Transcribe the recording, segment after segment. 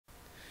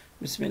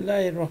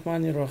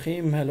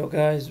Bismillahirrahmanirrahim. Hello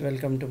guys,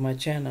 welcome to my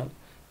channel.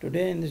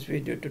 Today in this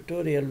video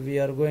tutorial we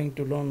are going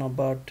to learn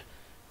about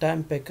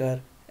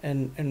TimePicker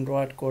and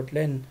Android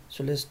Kotlin.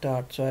 So let's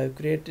start. So I have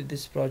created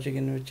this project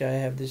in which I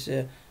have this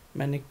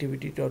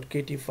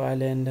manActivity.kt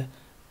file and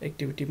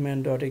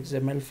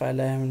activityman.xml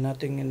file. I have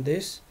nothing in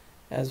this,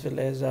 as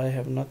well as I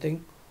have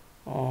nothing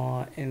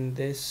in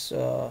this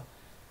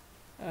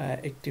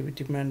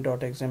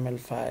activityman.xml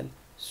file.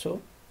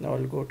 So now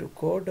I'll go to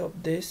code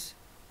of this,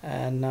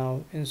 and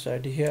now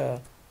inside here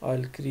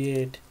I'll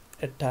create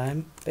a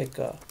time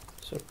picker.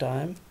 So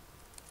time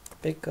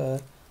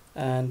picker,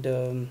 and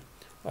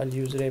I'll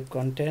use wrap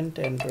content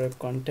and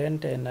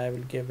I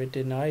will give it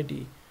an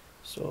ID.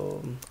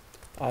 So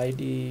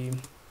ID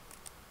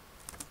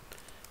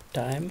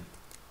time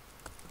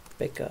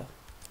picker,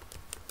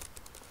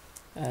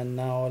 and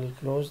now I'll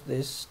close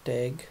this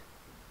tag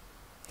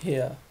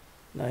here.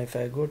 Now if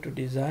I go to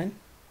design,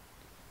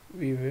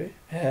 we will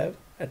have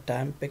a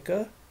time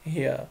picker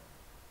here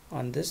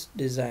on this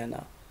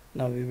designer.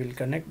 Now we will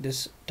connect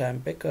this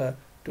time picker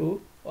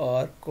to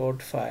our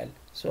code file.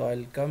 So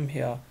I'll come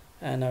here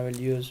and I will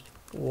use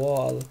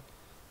wall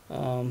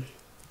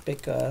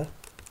picker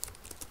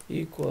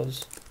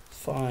equals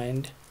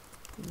find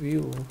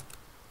view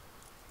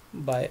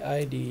by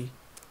ID,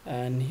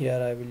 and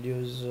here I will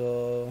use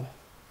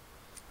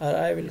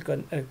I will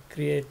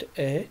create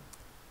a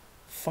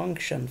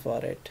function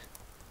for it.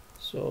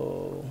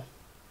 So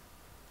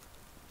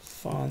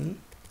fun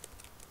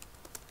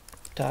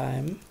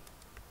time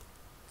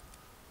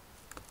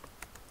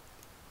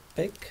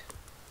pick,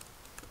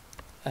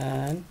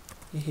 and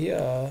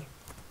here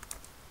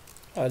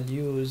I'll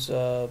use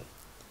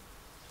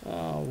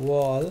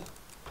wall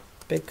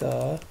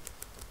picker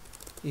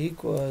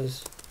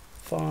equals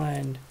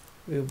find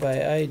view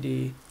by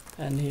ID,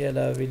 and here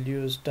I will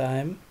use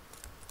time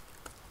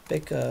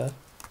picker,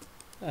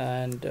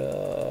 and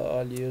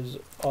I'll use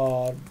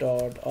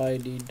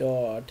r.id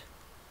dot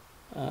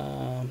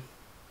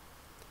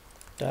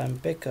time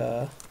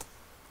picker.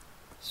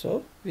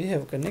 So we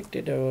have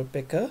connected our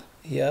picker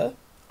here.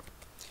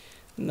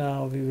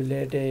 Now we will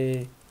add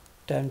a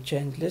time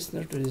change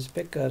listener to this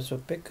picker. So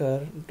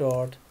picker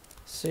dot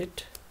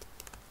sit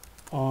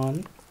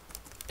on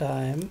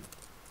time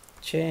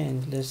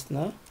change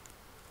listener,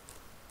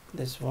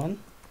 this one,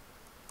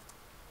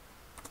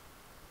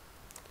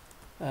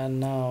 and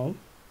now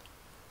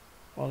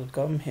I'll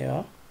come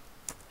here,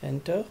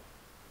 enter.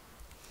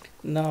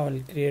 Now I'll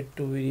create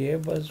two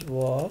variables,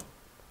 var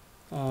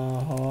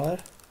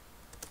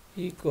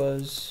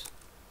equals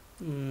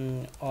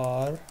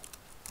r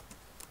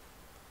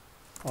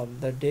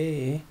of the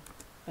day,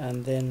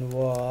 and then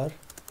var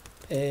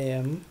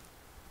am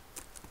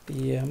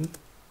pm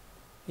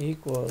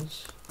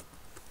equals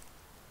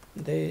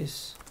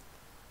this,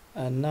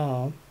 and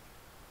now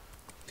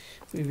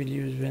we will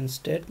use when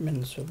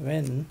statement. So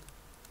when,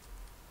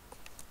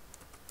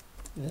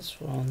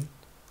 this one,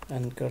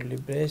 and curly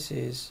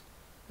braces,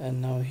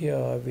 and now here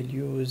I will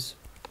use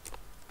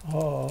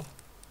r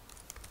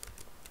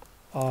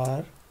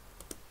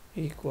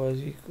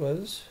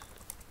equals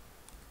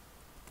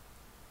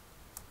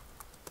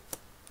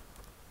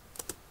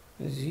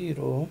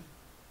 0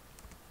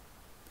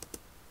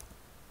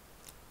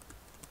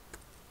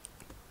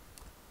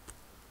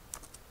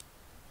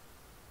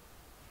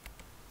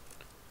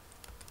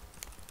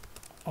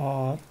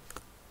 r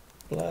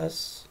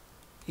plus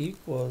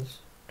equals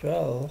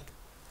 12,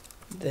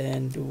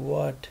 then do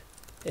what?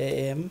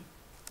 am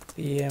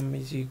pm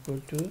is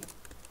equal to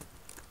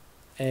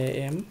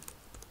am,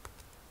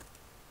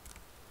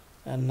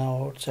 and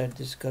now outside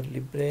this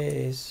curly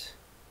brace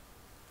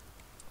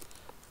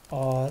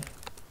r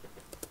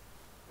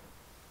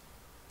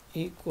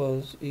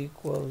equals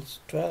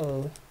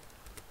 12,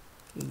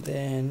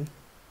 then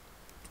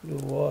do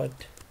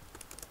what?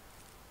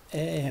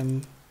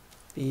 am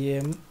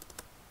pm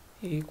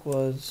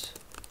equals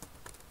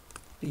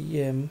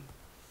pm,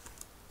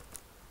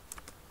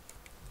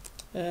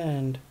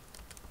 and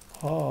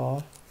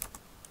r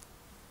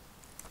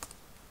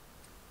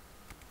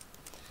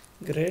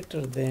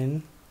greater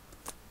than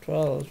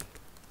 12,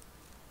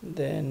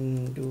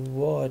 then do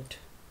what?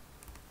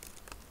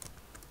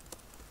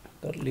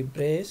 Curly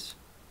brace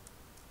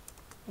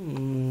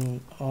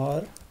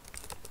r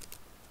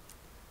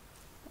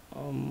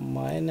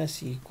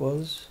minus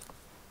equals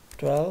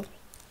 12,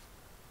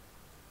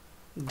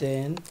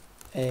 then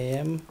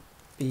am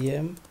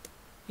pm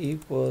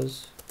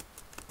equals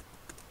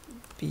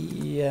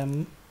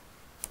pm,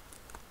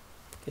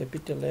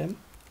 capital M,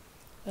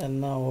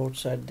 and now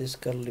outside this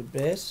curly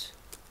brace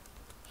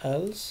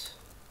else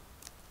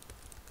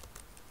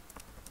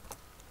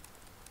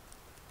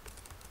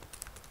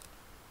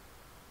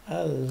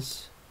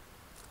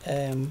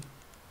am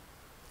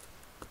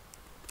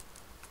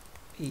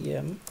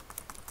pm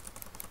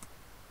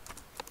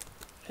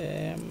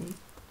am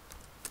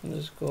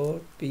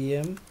underscore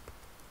pm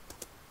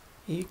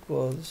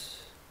equals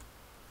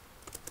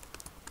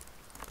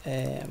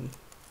am.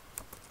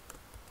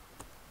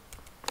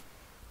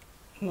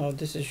 Now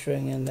this is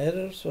showing an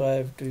error, so I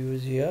have to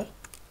use here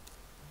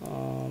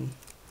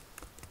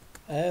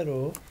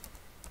arrow.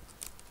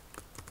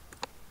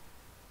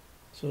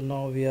 So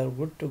now we are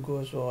good to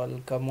go. So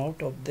I'll come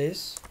out of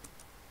this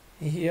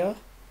here,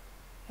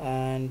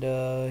 and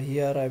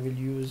here I will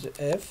use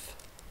F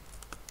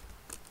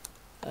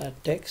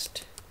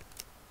text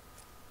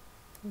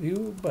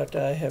view, but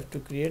I have to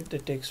create the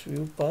text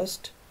view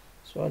first.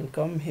 So I'll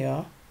come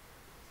here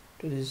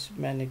to this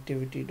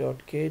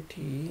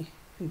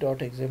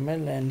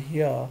main.activity.kt.xml, and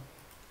here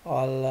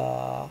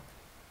I'll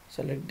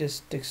select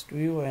this text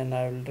view and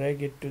I will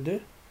drag it to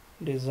the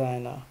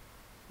designer.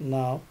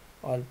 Now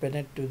I'll pin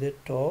it to the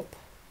top,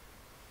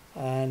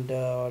 and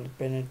I'll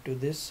pin it to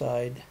this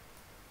side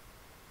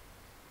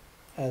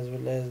as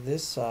well as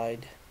this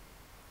side.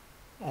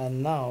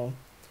 And now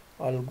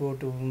I'll go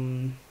to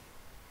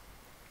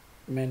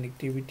main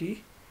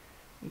activity.kt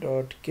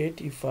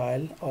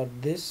file, or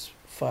this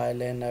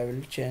file, and I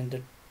will change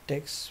the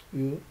text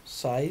view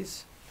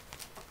size,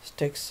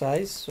 text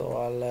size. So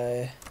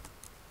I'll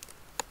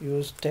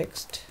use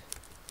text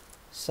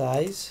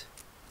size,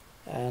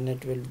 and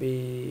it will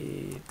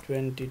be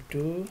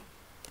 22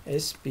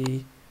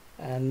 sp.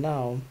 And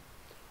now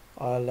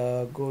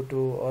I'll go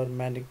to our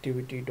main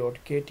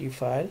activity.kt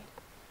file,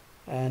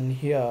 and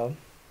here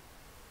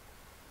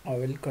I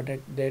will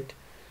connect that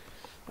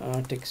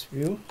text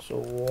view. So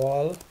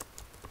wall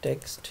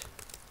text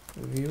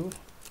view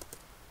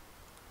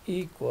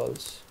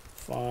equals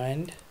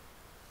find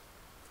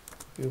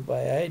view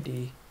by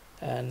id,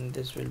 and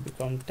this will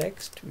become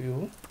text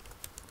view.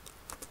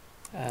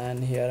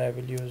 And here I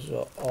will use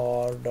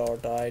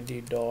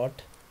or.id.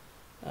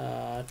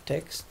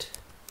 Text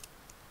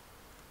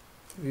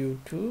view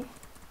 2.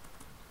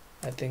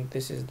 I think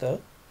this is the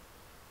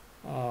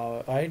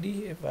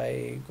id. If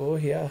I go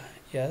here,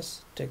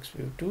 yes, text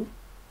view 2.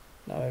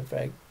 Now if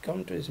I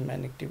come to this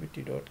main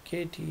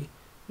activity.kt,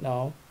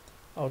 now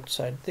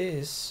outside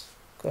this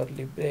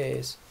curly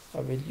brace I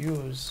will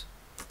use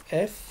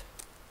F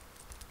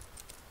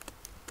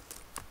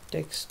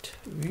text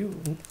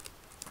view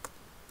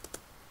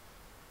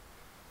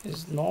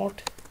is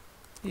not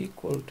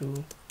equal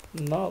to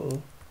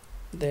null,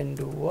 then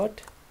do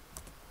what?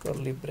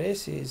 Curly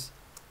braces,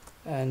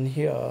 and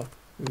here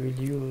we will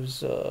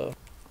use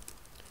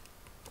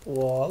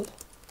wall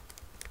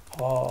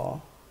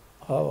or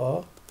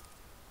hover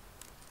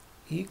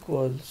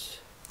equals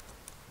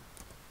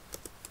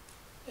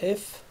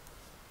if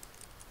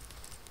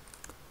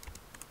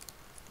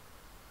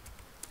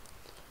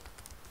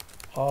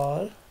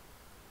r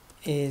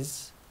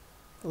is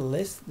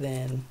less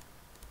than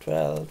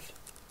 12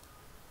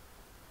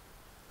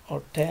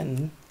 or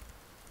 10,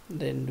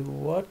 then do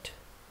what?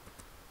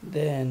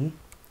 Then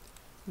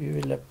we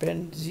will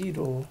append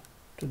 0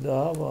 to the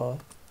hover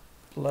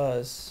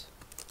plus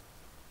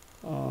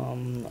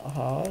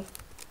r,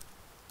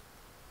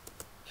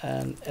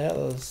 and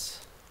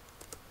else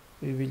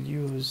we will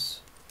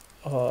use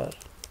r.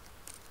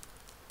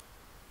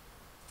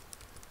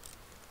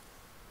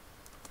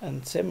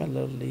 And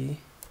similarly,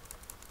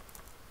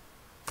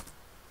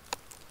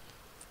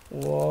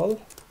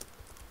 wall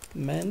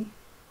min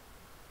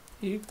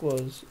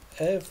equals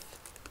f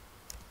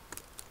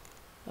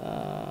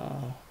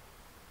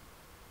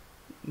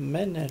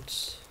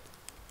minutes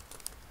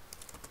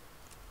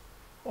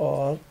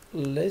or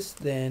less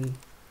than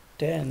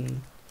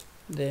 10,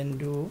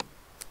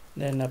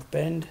 then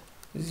append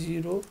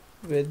 0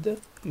 with the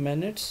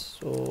minutes,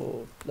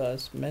 so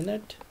plus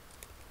minute,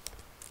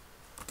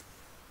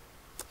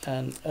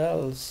 and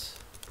else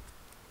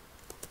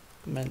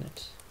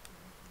minute.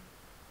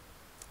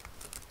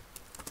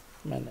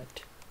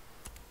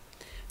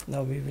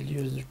 Now we will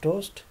use the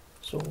toast.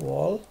 So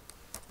wall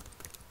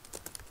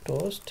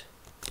toast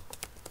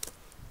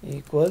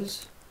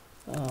equals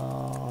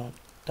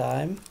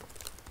time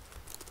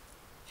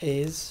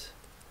is,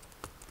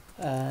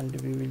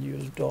 and we will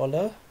use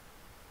dollar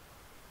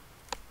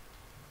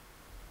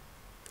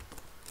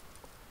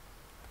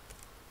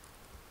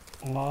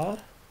r,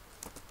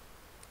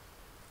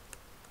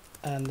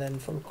 and then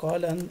full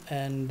colon,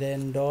 and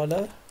then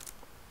dollar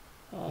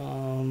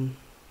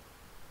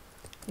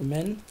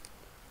min,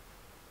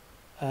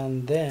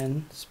 and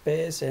then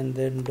space, and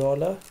then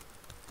dollar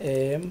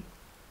am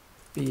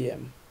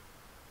pm.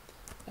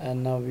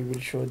 And now we will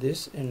show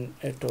this in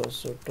a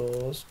toast. So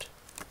toast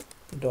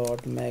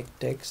dot make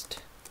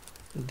text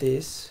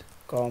this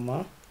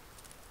comma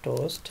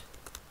toast,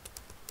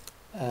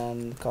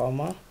 and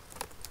comma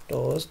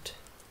toast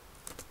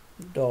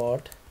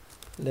dot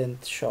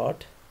length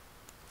short,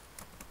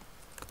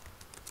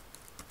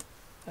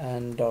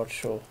 and dot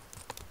show.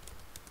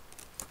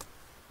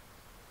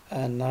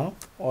 And now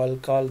I'll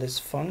call this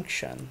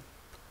function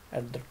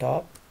at the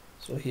top.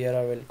 So here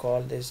I will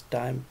call this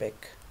TimePick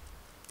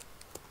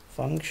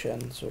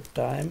function. So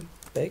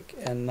TimePick,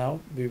 and now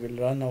we will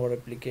run our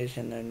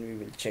application and we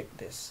will check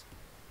this.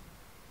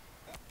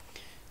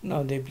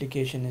 Now the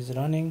application is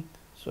running.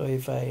 So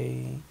if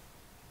I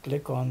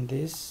click on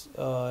this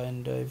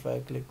and if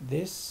I click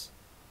this,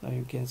 now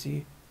you can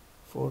see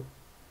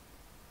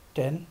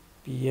 4:10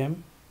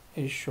 p.m.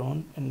 is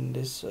shown in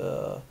this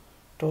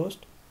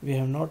toast, we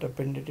have not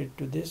appended it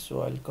to this,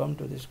 so I'll come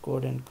to this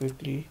code and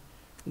quickly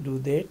do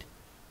that.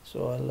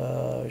 So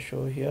I'll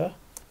show here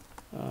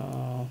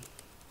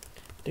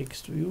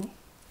text view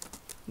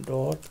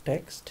dot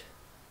text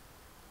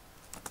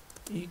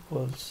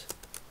equals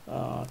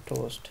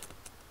toast,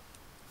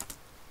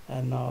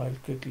 and now I'll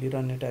quickly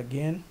run it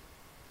again.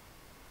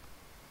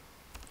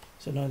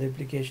 So now the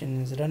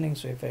application is running.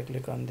 So if I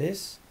click on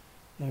this,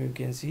 now you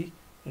can see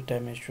the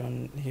time is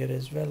shown here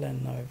as well.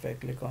 And now if I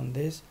click on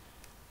this,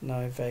 now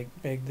if I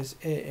make this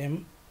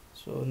AM,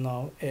 so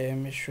now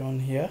AM is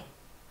shown here.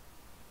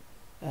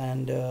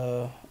 And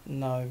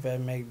now if I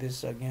make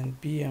this again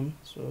PM,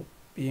 so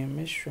PM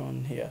is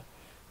shown here.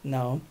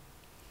 Now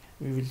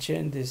we will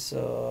change this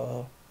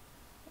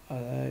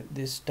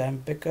this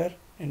time picker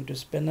into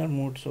spinner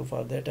mode. So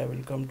for that I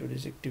will come to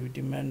this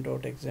activity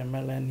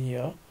main.xml, and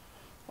here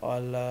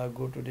I'll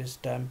go to this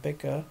time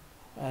picker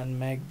and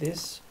make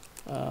this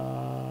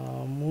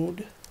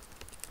mode,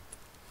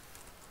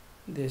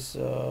 this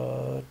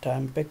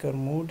time picker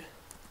mode,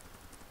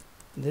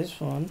 this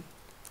one,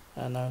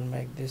 and I will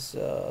make this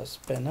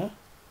spinner,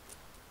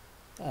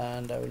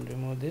 and I will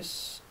remove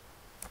this.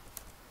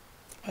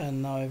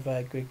 And now if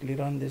I quickly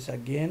run this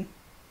again,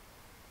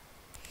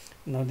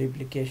 now the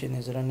application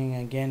is running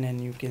again, and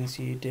you can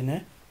see it in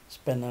a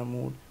spinner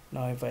mode.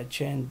 Now if I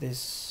change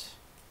this,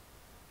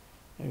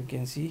 you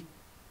can see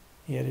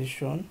here is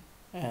shown,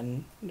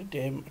 and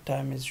the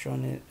time is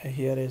shown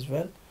here as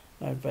well.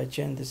 Now if I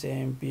change this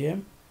AM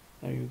PM,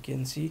 now you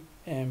can see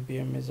AM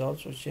PM is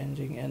also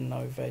changing. And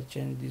now if I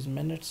change these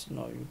minutes,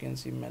 now you can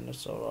see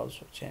minutes are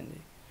also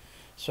changing.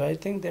 So I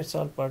think that's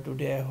all for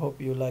today. I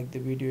hope you like the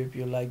video. If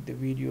you like the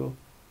video,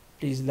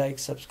 please like,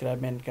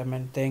 subscribe and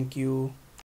comment. Thank you.